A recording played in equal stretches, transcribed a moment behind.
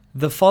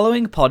The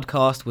following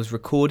podcast was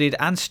recorded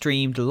and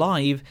streamed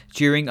live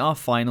during our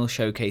final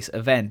showcase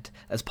event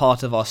as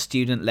part of our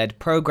student-led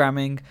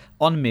programming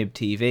on MIB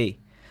TV.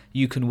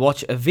 You can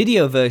watch a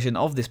video version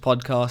of this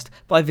podcast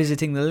by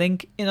visiting the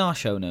link in our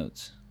show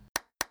notes.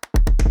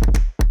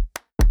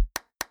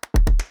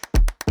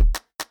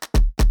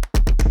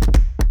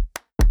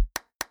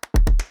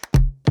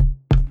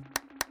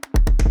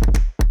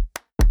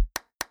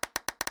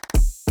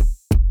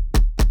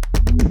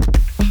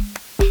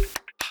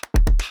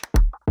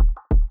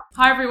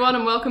 Hi everyone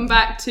and welcome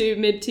back to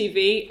MIB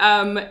TV.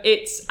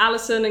 It's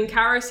Alison and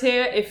Karis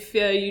here. If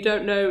you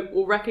don't know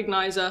or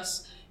recognise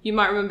us, you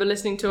might remember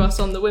listening to us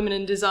on the Women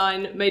in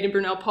Design Made in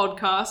Brunel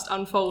podcast,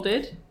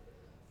 Unfolded.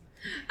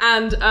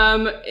 And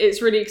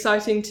it's really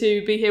exciting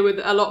to be here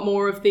with a lot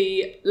more of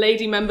the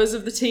lady members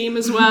of the team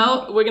as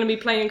well. We're going to be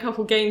playing a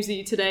couple games with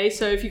you today,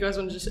 so if you guys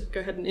want to just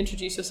go ahead and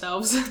introduce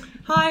yourselves.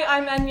 Hi,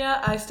 I'm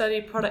Enya. I study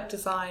product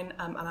design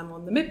and I'm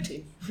on the MIB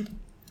team.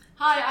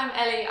 Hi, I'm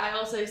Ellie. I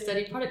also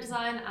study product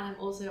design and I'm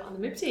also on the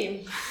MIB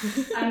team.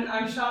 And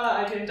I'm Charlotte.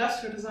 I do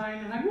industrial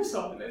design and I'm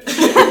also on the MIB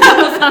team.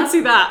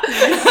 Fancy that.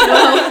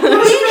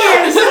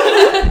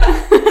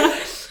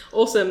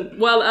 Awesome.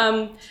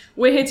 Well,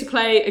 we're here to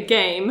play a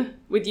game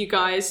with you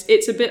guys.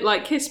 It's a bit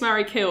like Kiss,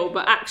 Marry, Kill,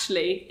 but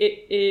actually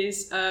it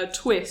is a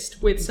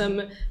twist with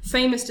some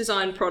famous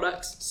design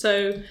products.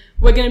 So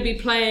we're going to be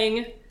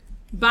playing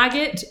Bag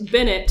It,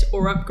 Bin It,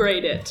 or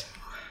Upgrade It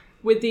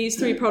with these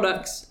three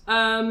products.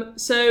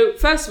 So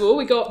first of all,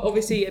 we got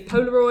obviously a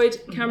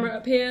Polaroid camera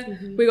up here.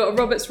 We got a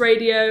Roberts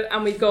radio,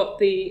 and we've got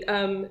the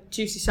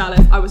Juicy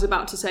Salif. I was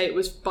about to say it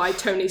was by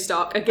Tony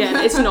Stark. Again,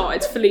 it's not.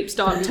 It's Philippe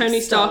Stark. Tony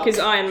Stark is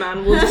Iron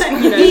Man. We'll just,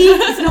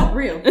 It's not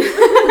real.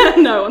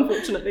 No,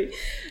 unfortunately.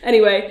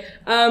 Anyway,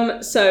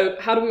 so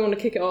how do we want to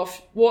kick it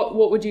off?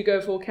 What would you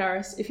go for,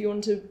 Karis, if you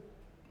want to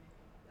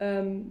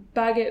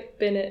bag it,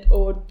 bin it,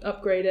 or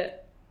upgrade it?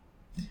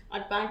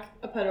 I'd bag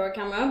a Polaroid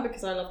camera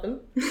because I love them.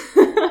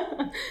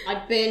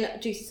 I'd bin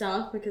Juicy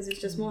Salif because it's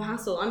just more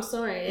hassle. I'm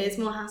sorry, it's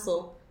more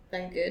hassle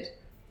than good.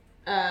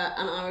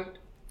 And I would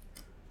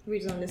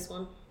redesign this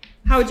one.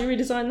 How would you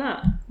redesign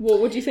that?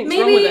 What do you think's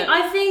Maybe, wrong with it?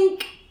 I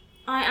think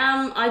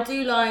I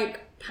do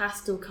like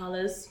pastel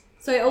colours.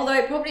 So although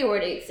it probably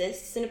already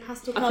exists in a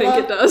pastel colour, I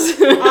think it does.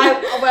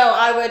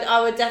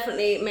 I would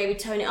definitely maybe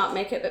tone it up,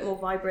 make it a bit more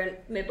vibrant,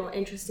 a bit more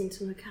interesting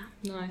to look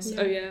at. Nice.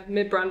 Yeah. Oh yeah,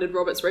 mid-branded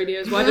Roberts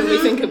radios. Why didn't we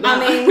think of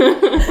that? I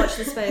mean, watch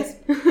this space.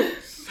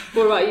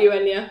 What about you,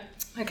 Enya?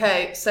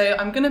 Okay, so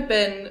I'm going to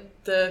bin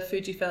the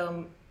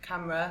Fujifilm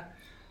camera,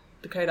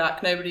 the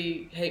Kodak.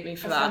 Nobody hate me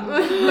for that.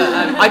 But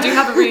I do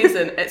have a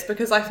reason. It's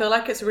because I feel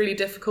like it's really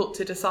difficult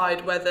to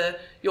decide whether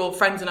you're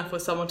friends enough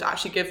with someone to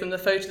actually give them the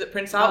photo that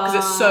prints out because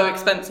it's so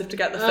expensive to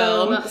get the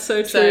film. That's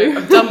so true. So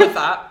I'm done with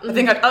that. I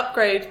think I'd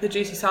upgrade the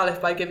Juicy Salif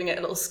by giving it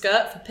a little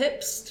skirt for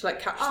pips to like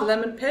catch the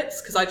lemon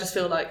pips because I just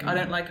feel like I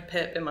don't like a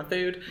pip in my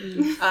food.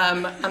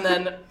 And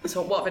then,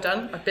 so what have I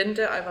done? I've binned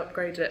it, I've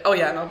upgraded it. Oh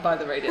yeah, and I'll buy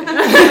the radio.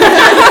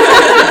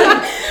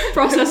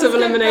 Process of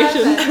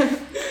elimination.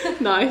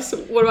 Nice.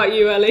 What about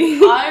you, Ellie?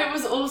 I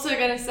was also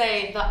going to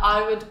say that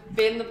I would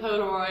bin the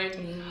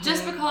Polaroid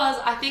just because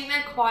I think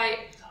they're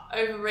quite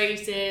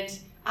overrated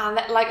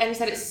and like Annie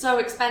said, it's so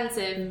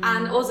expensive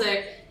and also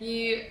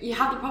you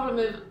have the problem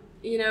of,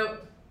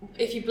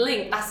 if you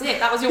blink, that's it.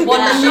 That was your one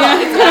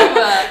shot. It's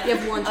over. You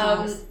have one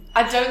chance.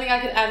 I don't think I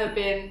could ever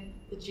bin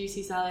the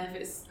Juicy Salif.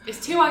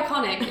 It's too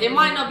iconic. It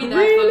might not be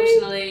there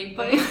functionally,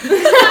 but it's a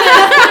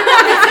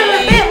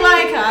bit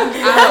like her.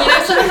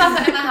 someone has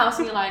that in their house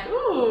and you're like,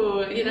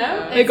 ooh,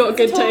 They got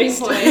good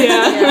taste.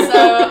 Yeah.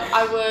 So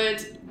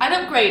I'd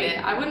upgrade it.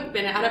 I wouldn't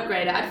bin it, I'd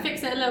upgrade it. I'd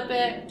fix it a little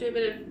bit, do a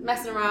bit of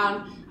messing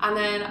around, and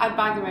then I'd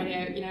bag the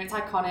radio. It's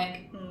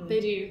iconic. They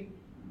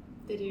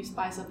do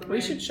spice up the room.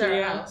 We should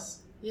share a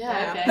house.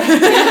 Yeah, okay.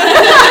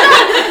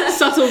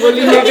 Subtle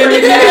bully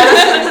moving.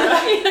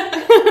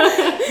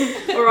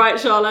 All right,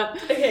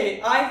 Charlotte.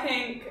 Okay, I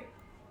think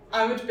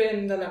I would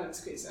bin the lemon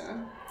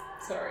squeezer.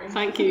 Sorry.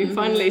 Thank you.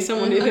 Finally,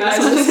 someone who thinks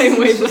on the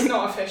same It's just wavelength.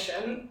 not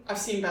efficient. I've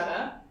seen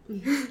better.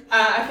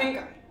 I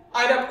think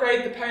I'd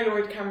upgrade the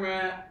Polaroid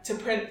camera to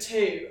print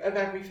 2 of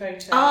every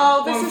photo.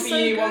 Oh, this one is for so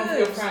you, good. one for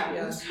your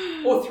friends.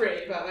 Or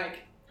 3, but like...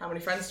 How many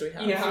friends do we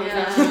have? How many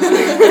Yeah.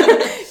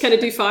 friends? Can it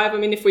do 5? I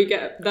mean, if we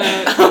get the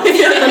lovely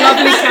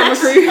camera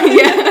crew,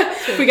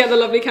 if we get the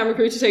lovely camera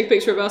crew to take a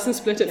picture of us and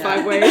split it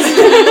 5 ways.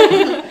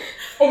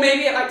 Or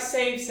maybe it like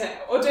saves it.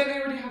 Or don't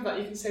they already have that?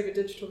 You can save a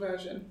digital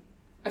version.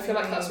 I feel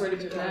like that's already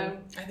been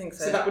done. I think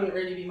so. So that wouldn't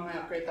really be my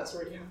upgrade. That's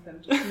already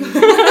happened.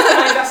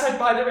 I guess I'd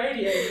buy the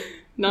radio.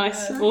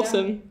 Nice,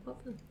 awesome.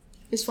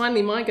 It's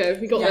finally my go.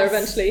 We got there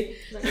eventually.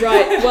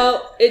 Right,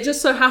 well, it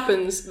just so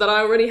happens that I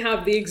already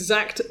have the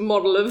exact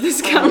model of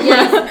this camera.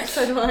 Yeah,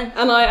 so do I.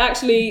 And I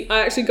actually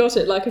got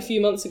it like a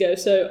few months ago,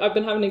 so I've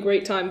been having a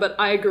great time. But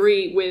I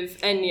agree with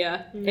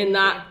Enya in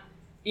that,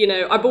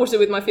 I bought it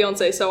with my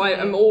fiance, so I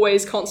am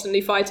always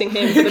constantly fighting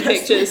him for the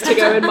pictures to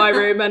go in my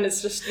room, and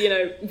it's just,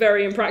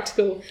 very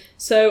impractical.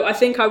 So I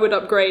think I would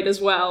upgrade as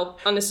well,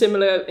 in a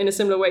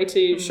similar way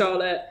to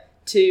Charlotte.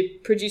 to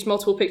produce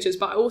multiple pictures,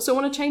 but I also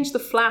want to change the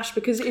flash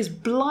because it is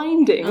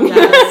blinding. And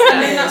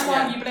then that's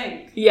why you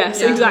blink.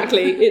 Yes,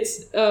 exactly.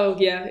 It's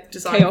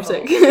Design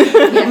chaotic.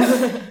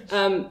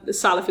 The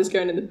Salif is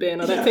going in the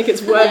bin. I don't think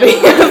it's worthy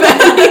of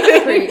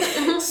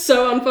anything.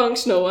 So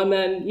unfunctional, and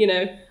then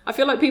I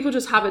feel like people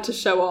just have it to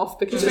show off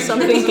because it's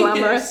something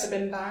glamorous. The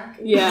bin bag.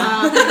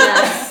 Yeah,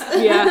 Yes.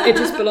 yeah. It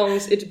just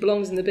belongs. It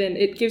belongs in the bin.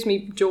 It gives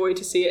me joy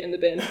to see it in the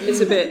bin.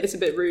 It's a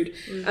bit rude.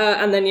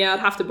 And then I'd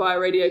have to buy a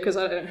radio because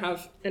I don't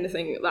have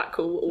anything that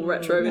cool or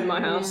retro in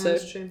my house. So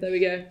that's true. there we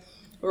go.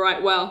 All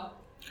right. Well,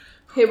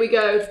 here we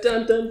go.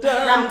 Dun dun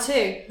dun. Round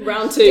two.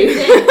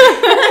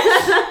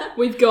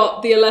 We've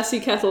got the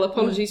Alessi kettle.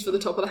 Apologies for the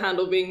top of the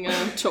handle being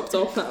chopped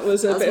off. That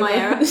was a bit my of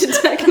error. a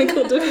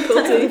technical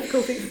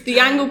difficulty. The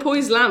angle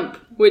poise lamp,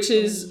 which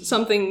is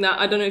something that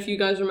I don't know if you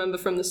guys remember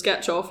from the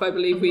sketch off. I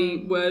believe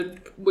we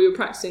were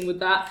practicing with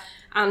that.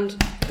 And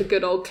the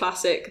good old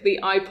classic, the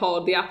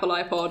iPod, the Apple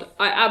iPod.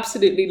 I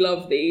absolutely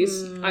love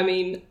these. I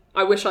mean,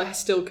 I wish I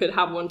still could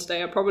have one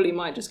today. I probably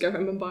might just go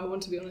home and buy one,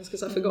 to be honest,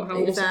 because I forgot how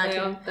awesome they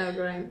are. They were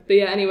great. But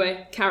yeah,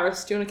 anyway,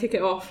 Karis, do you want to kick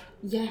it off?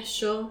 Yeah,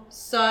 sure.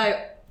 So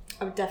I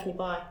would definitely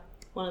buy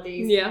one of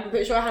these. Yeah. I'm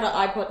pretty sure I had an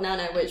iPod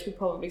Nano, which we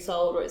probably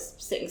sold, or it's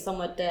sitting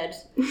somewhere dead.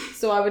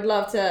 So I would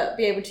love to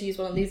be able to use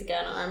one of these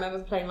again. I remember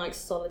playing like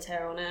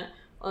solitaire on it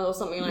or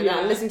something like that,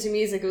 and listening to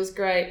music. It was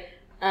great.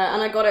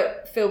 And I got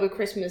it filled with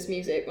Christmas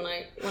music when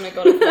I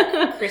got it for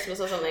like, Christmas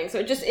or something. So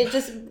it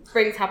just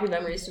brings happy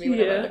memories to me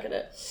whenever I look at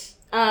it.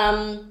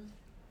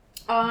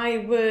 I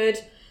would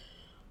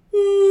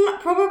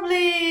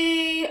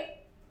probably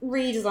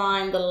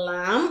redesign the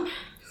lamp.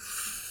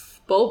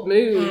 Bold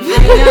move.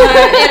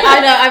 I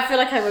know. I feel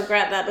like I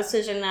regret that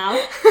decision now.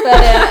 But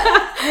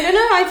I don't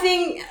know. I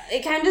think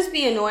it can just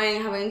be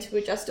annoying having to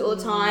adjust it all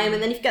the time.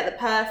 And then if you get the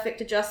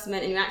perfect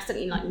adjustment and you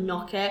accidentally like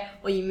knock it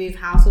or you move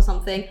house or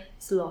something,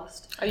 it's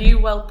lost. Are you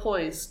well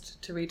poised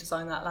to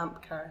redesign that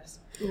lamp, Karis?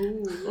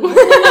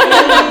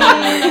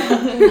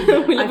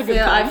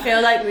 I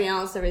feel like the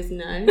answer is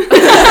no. But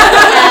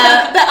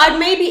I'd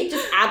maybe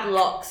just add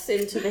locks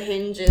into the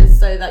hinges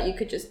so that you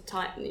could just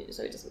tighten it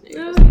so it doesn't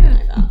move or something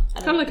like that.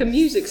 Kind of like a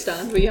music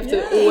stand where you have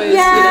to always...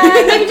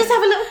 maybe just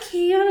have a little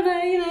key, I don't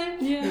know,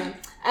 Yeah.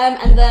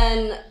 And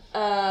then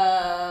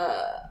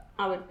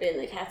I would bin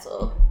the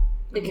kettle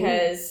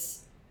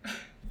because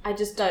I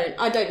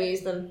don't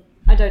use them.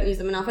 I don't use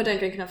them enough. I don't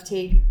drink enough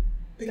tea.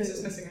 Because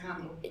it's missing a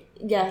handle.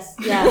 Yes,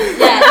 yeah.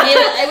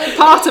 It would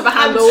Part of a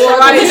handle,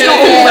 alright, it's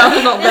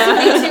not there.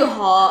 It would be too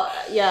hot.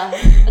 Yeah,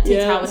 a tea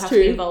towel would have to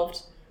be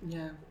involved.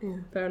 Yeah.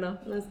 Fair enough.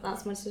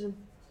 That's my decision.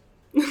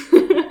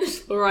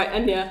 Alright,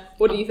 Enya,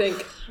 what do you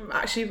think? I'm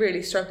actually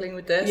really struggling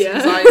with this Yeah.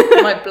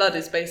 because my blood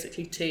is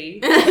basically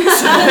tea. So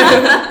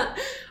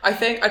I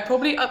think I'd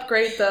probably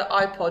upgrade the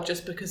iPod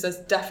just because there's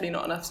definitely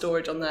not enough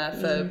storage on there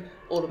for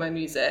all of my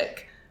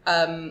music.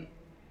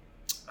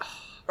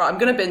 Right, I'm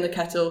gonna bin the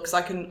kettle because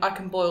I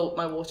can boil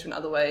my water in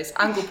other ways.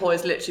 Angle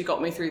poise literally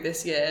got me through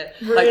this year.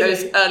 Really? Like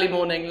those early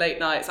morning, late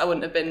nights, I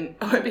won't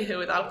be here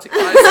without it,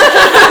 guys.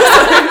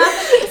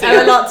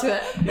 Add a lot to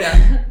it.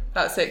 Yeah,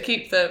 that's it.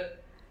 Keep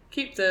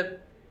the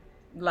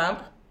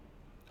lamp,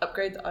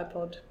 upgrade the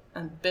iPod,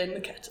 and bin the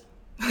kettle.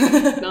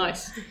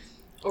 Nice.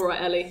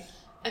 Alright, Ellie.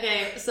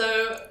 Okay,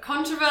 so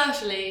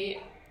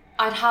controversially,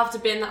 I'd have to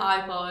bin the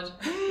iPod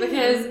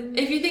because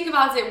if you think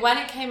about it, when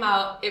it came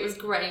out, it was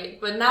great.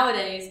 But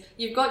nowadays,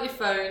 you've got your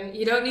phone,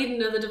 you don't need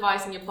another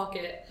device in your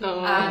pocket.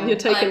 Oh, you're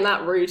taking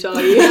that route, are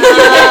you?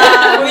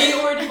 Well, you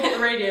already bought the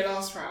radio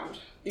last round.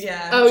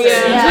 Yeah. Oh,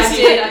 yeah. I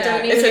did. I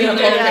don't need It's in to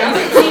the podcast.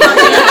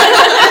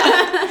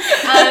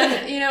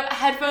 And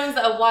headphones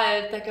that are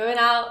wired, they're going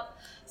out.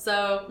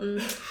 So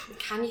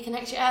can you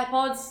connect your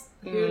AirPods?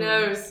 Who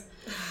knows?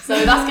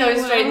 So that's going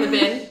straight in the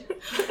bin.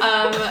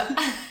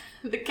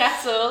 The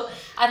kettle,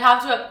 I'd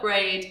have to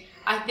upgrade.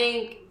 I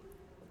think,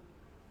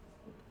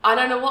 I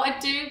don't know what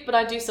I'd do, but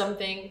I'd do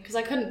something because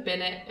I couldn't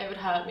bin it. It would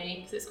hurt me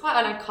because it's quite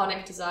an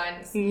iconic design.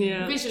 It's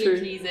visually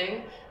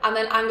pleasing. And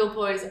then angle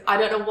poise, I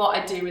don't know what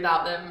I'd do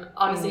without them.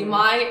 Honestly,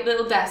 my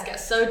little desk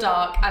gets so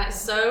dark and it's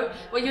so,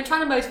 when you're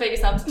trying to motivate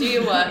yourself to do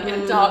your work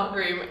in a dark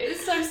room,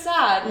 it's so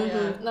sad.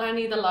 And then I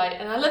need the light.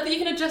 And I love that you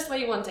can adjust where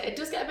you want it. It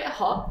does get a bit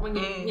hot when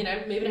you moving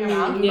it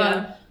around,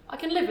 but I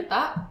can live with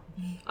that.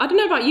 I don't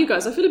know about you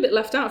guys. I feel a bit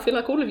left out. I feel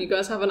like all of you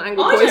guys have an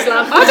angle I poise don't.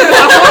 lamp. I don't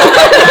have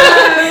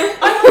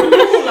one. I have a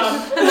normal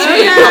lamp.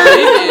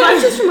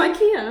 Mine's just from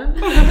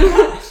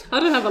IKEA. I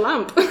don't have a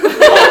lamp.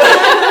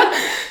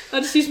 I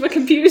just use my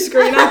computer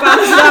screen. How bad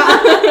is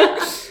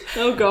that?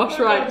 Oh gosh,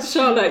 right.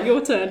 Charlotte,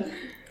 your turn.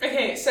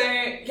 Okay, so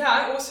yeah,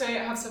 I also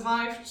have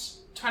survived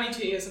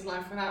 22 years of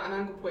life without an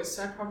angle poise,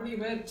 so I probably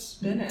would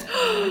bin it.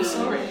 I'm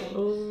sorry.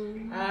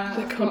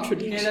 The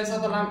contradiction. There's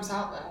other lamps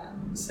out there,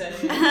 so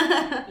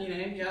I'd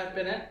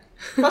bin it.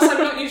 Plus, I'm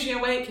not usually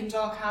awake in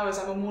dark hours.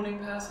 I'm a morning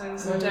person,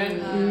 so I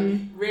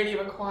don't really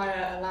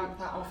require a lamp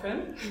that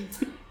often.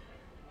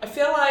 I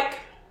feel like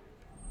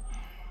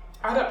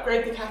I'd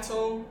upgrade the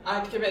kettle.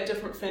 I'd give it a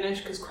different finish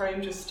because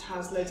chrome just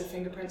has loads of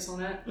fingerprints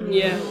on it.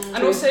 Yeah.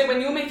 And also,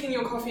 when you're making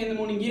your coffee in the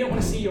morning, you don't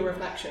want to see your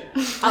reflection.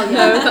 Oh, yeah.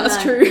 No,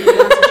 that's true.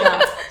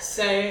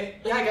 So,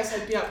 yeah, I guess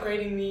I'd be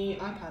upgrading the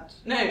iPad.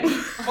 No.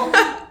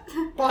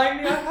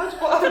 Buying the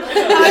iPad? What other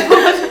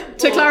iPad?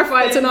 To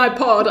clarify, it's an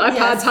iPod. iPads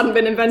Yes. hadn't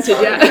been invented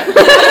yet.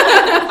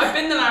 I've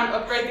been the lamp,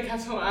 upgrade the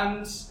kettle,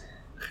 and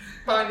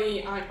buy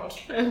the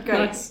iPod. Great.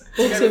 Nice. To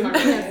go with Awesome. my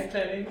birthday,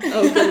 clearly.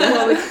 Oh,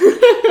 goodness.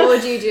 What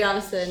would you do,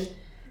 Alison?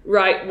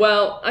 Right,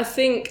 well, I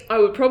think I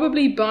would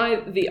probably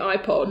buy the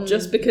iPod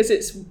just because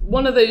it's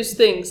one of those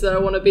things that I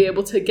want to be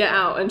able to get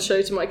out and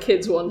show to my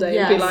kids one day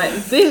and be Yes.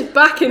 like, this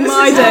back in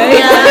my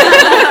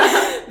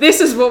day, this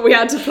is what we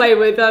had to play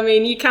with. I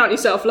mean, you count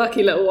yourself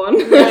lucky, little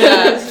one.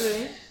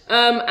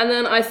 And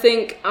then I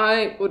think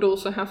I would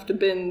also have to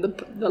bin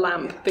the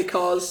lamp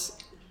because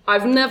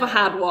I've never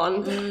had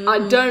one.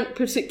 I don't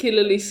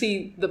particularly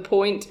see the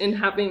point in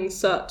having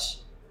such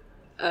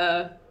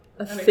a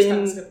An thin...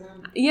 expensive lamp.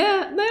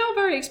 Yeah, they are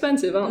very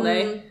expensive, aren't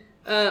they?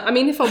 I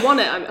mean, if I want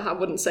it, I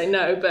wouldn't say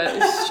no, but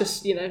it's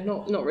just,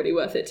 not really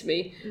worth it to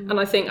me. And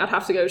I think I'd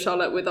have to go,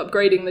 Charlotte, with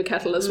upgrading the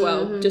kettle as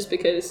well, just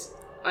because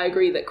I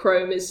agree that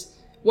chrome is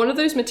one of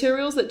those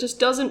materials that just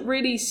doesn't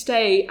really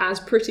stay as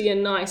pretty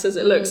and nice as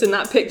it looks in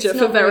that picture It's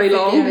for not very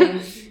long.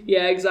 forgiving.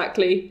 Yeah,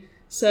 exactly.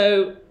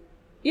 So,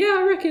 yeah,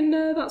 I reckon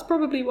that's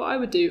probably what I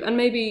would do. And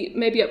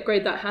maybe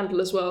upgrade that handle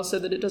as well so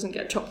that it doesn't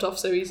get chopped off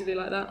so easily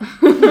like that.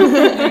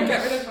 Yeah,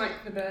 get rid of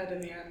like the bird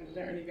in the end. I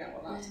don't really get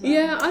what that's about.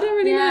 Yeah, I don't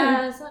really know.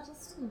 Yeah, is that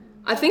just...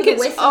 I think The it's...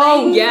 whistling-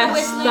 Oh, the yes,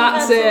 whistling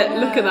that's kettle. it.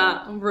 Look at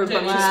that. We're a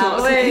bunch of Wow.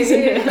 smart things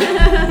in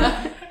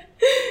here.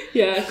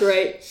 Yeah,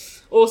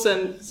 great.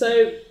 Awesome.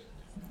 So,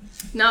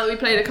 now that we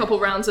played a couple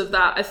rounds of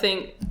that, I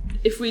think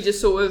if we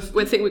just I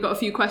think we've got a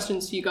few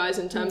questions for you guys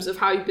in terms of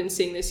how you've been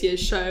seeing this year's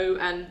show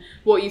and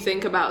what you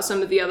think about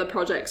some of the other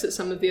projects that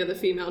some of the other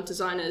female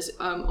designers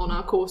on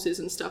our courses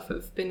and stuff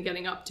have been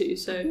getting up to.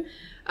 So,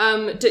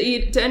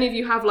 do any of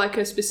you have like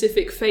a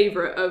specific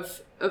favourite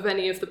of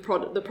any of the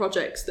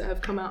projects that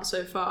have come out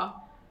so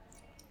far?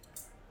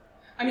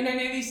 I mean, I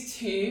know these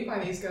two by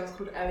these girls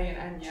called Ellie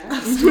and Enya.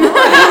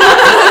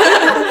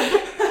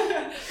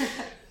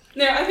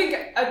 No, I think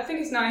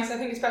it's nice. I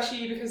think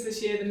especially because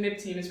this year the MIB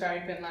team has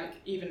been like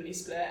evenly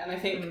split, and I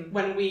think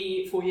when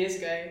 4 years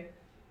ago,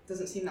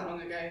 doesn't seem that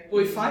long ago.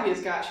 Well, 5 years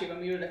ago actually,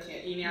 when we were looking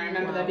at uni, I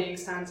remember there being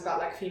stands about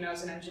like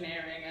females in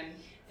engineering, and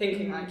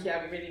thinking like,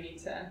 yeah, we really need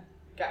to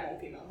get more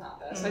females out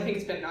there. So I think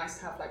it's been nice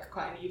to have like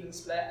quite an even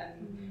split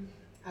and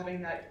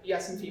having like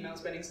some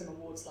females winning some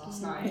awards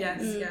last night. Yes,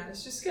 yeah.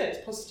 It's just good.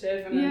 It's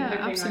positive, and Yeah, I'm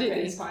hoping absolutely. like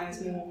it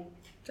inspires more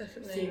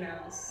Definitely.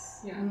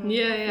 females. Yeah.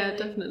 Yeah,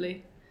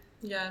 definitely.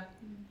 Yeah,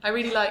 I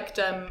really liked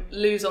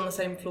Lou's on the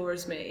same floor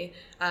as me,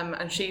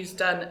 and she's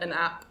done an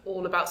app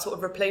all about sort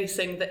of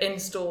replacing the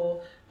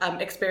in-store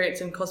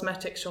experience in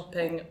cosmetic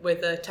shopping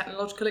with a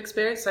technological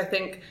experience. So I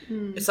think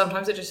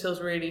sometimes it just feels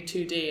really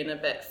 2D and a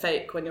bit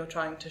fake when you're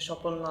trying to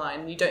shop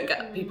online. You don't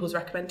get people's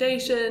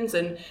recommendations,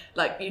 and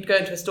like you'd go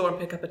into a store and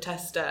pick up a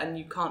tester and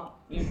you couldn't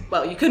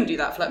do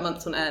that for like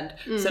months on end.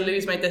 So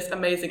Lou's made this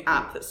amazing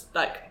app that's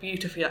like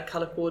beautifully like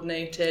colour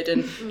coordinated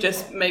and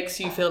just makes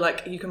you feel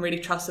like you can really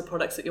trust the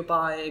products that you're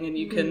buying, and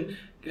you can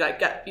like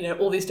get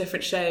all these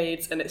different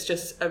shades, and it's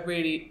just a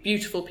really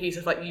beautiful piece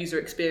of like user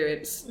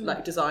experience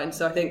like design.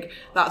 So I think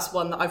that's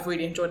one that I've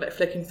really enjoyed like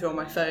flicking through on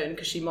my phone,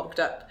 because she mocked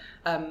up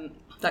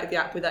like the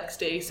app with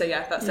XD. So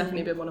yeah, that's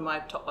definitely been one of my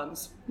top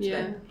ones.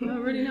 Yeah, oh,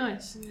 really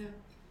nice. Yeah.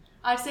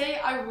 I'd say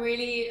I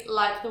really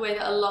like the way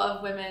that a lot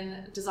of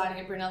women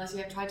designing at Brunel this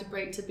year have tried to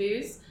break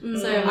taboos.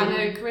 So I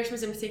know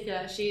Karishma's in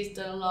particular, she's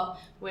done a lot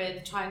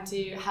with trying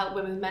to help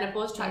women with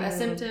menopause track their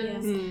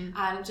symptoms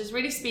and just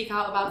really speak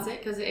out about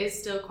it, because it is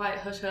still quite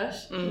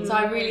hush-hush. So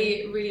I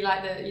really, really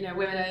like that,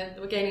 women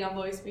we're gaining our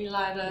voice, being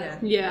louder,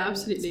 Yeah,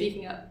 absolutely.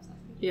 speaking up.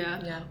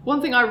 Yeah.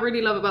 One thing I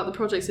really love about the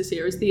projects this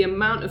year is the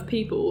amount of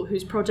people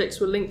whose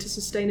projects were linked to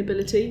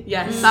sustainability.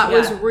 Yes. That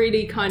was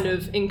really kind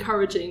of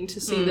encouraging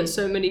to see that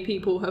so many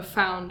people have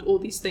found all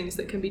these things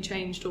that can be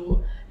changed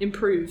or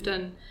improved.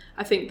 And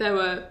I think there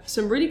were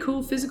some really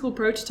cool physical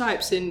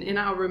prototypes in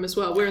our room as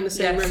well. We're in the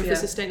same room for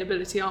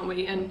sustainability, aren't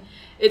we? And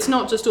it's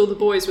not just all the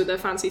boys with their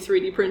fancy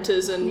 3D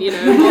printers and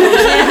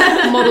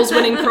models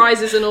winning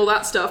prizes and all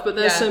that stuff, but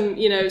there's some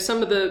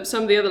some of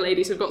the other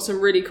ladies have got some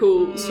really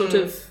cool sort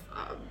of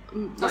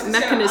like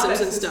mechanisms Alice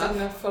and has stuff. done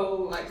the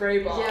full like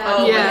robot. Yeah.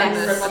 Oh, Yeah.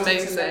 that's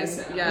Robotics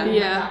amazing. and Yeah.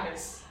 Yeah.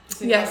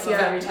 Yes,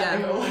 very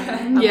technical.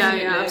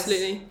 Yeah,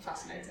 absolutely.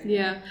 Fascinating.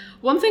 Yeah.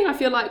 One thing I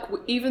feel like,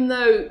 even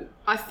though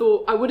I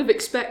thought I would have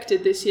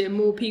expected this year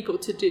more people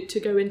to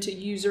go into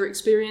user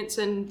experience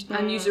and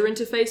user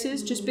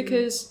interfaces, just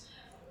because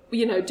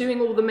doing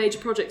all the major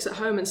projects at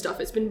home and stuff,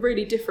 it's been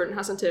really different,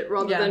 hasn't it?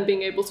 Rather than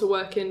being able to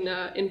work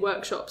in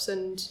workshops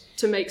and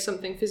to make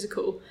something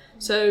physical.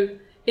 So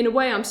in a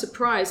way, I'm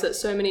surprised that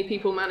so many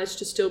people managed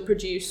to still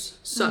produce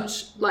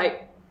such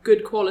like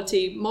good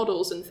quality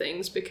models and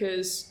things,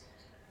 because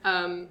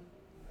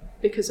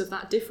of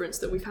that difference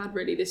that we've had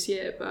really this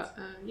year. But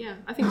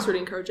I think it's really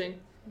encouraging.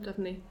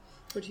 definitely.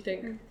 What do you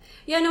think?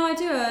 Yeah, no, I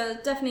do.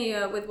 Definitely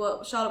with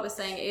what Charlotte was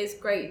saying, it is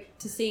great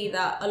to see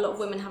that a lot of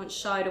women haven't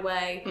shied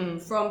away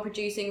from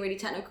producing really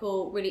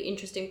technical, really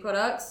interesting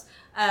products.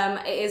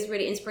 It is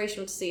really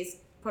inspirational to see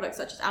products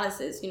such as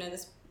Alice's,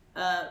 this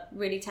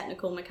really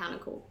technical,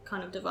 mechanical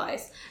kind of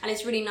device. And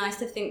it's really nice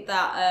to think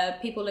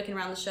that people looking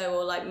around the show,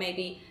 or like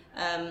maybe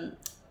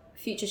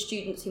future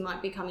students who might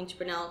be coming to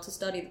Brunel to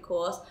study the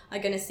course, are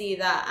going to see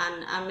that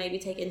and maybe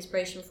take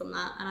inspiration from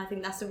that. And I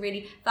think that's a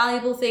really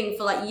valuable thing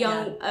for like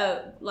young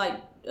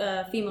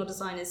female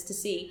designers to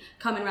see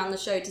coming around the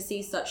show, to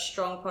see such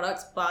strong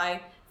products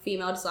by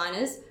female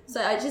designers.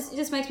 So it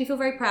just makes me feel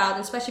very proud,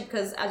 and especially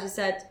because, as you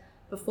said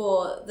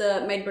before,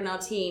 the Made in Brunel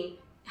team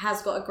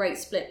has got a great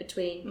split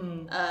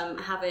between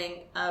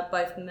having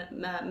both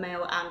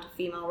male and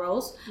female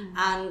roles.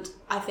 And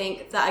I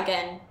think that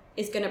again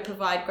is going to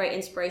provide great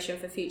inspiration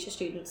for future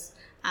students,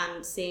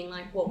 and seeing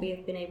like what we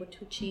have been able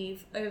to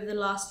achieve over the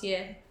last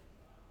year.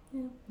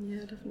 Yeah,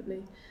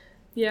 definitely.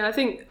 Yeah, I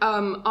think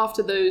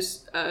after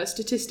those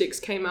statistics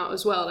came out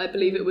as well, I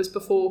believe it was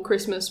before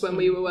Christmas when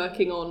we were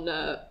working on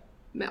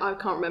I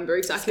can't remember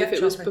exactly if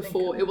it was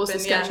before. It was the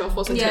sketch-off,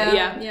 wasn't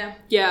it?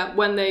 Yeah,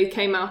 when they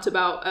came out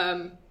about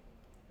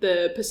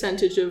the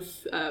percentage of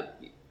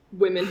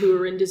women who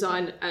were in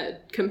design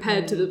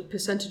compared to the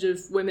percentage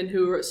of women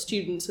who were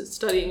students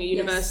studying at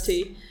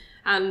university.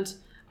 And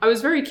I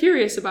was very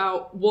curious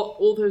about what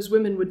all those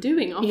women were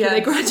doing after they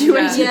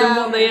graduated and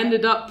what they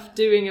ended up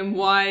doing, and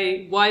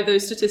why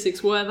those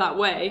statistics were that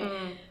way.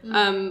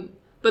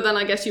 But then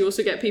I guess you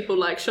also get people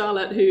like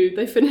Charlotte who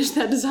they finished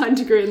their design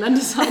degree and then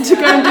decide to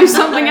go and do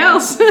something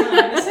else.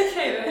 It's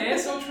okay though,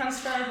 it's all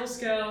transferable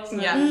skills.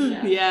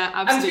 Yeah, absolutely.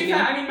 And to be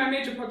fair, I mean, my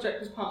major project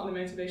was part of the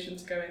motivation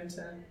to go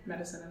into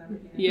medicine and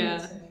everything.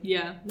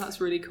 Yeah,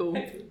 that's really cool.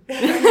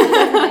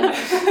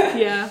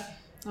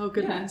 Oh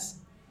goodness.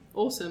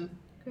 Awesome.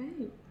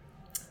 Great.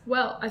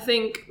 Well, I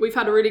think we've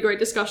had a really great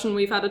discussion.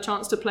 We've had a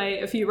chance to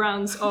play a few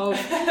rounds of...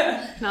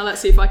 Now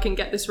let's see if I can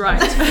get this right.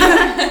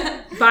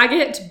 Bag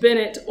it, bin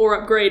it, or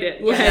upgrade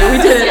it. Okay,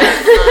 we did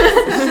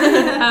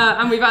it.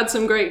 And we've had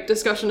some great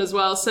discussion as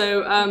well.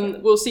 So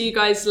we'll see you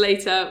guys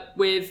later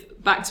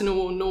with Back to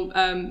Normal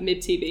Mib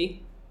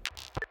TV.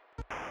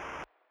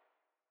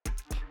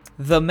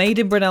 The Made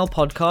in Brunel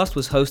podcast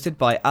was hosted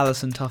by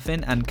Alison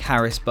Tuffin and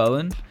Caris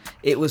Bowen.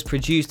 It was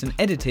produced and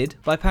edited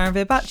by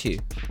Paranveer Bachu.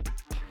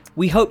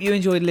 We hope you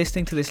enjoyed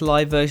listening to this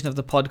live version of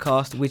the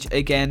podcast, which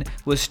again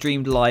was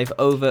streamed live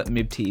over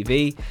Mib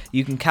TV.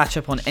 You can catch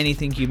up on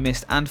anything you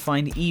missed and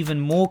find even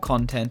more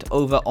content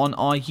over on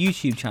our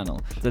YouTube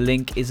channel. The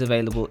link is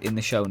available in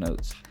the show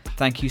notes.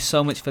 Thank you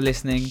so much for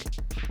listening.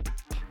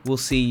 We'll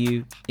see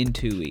you in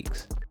 2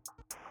 weeks.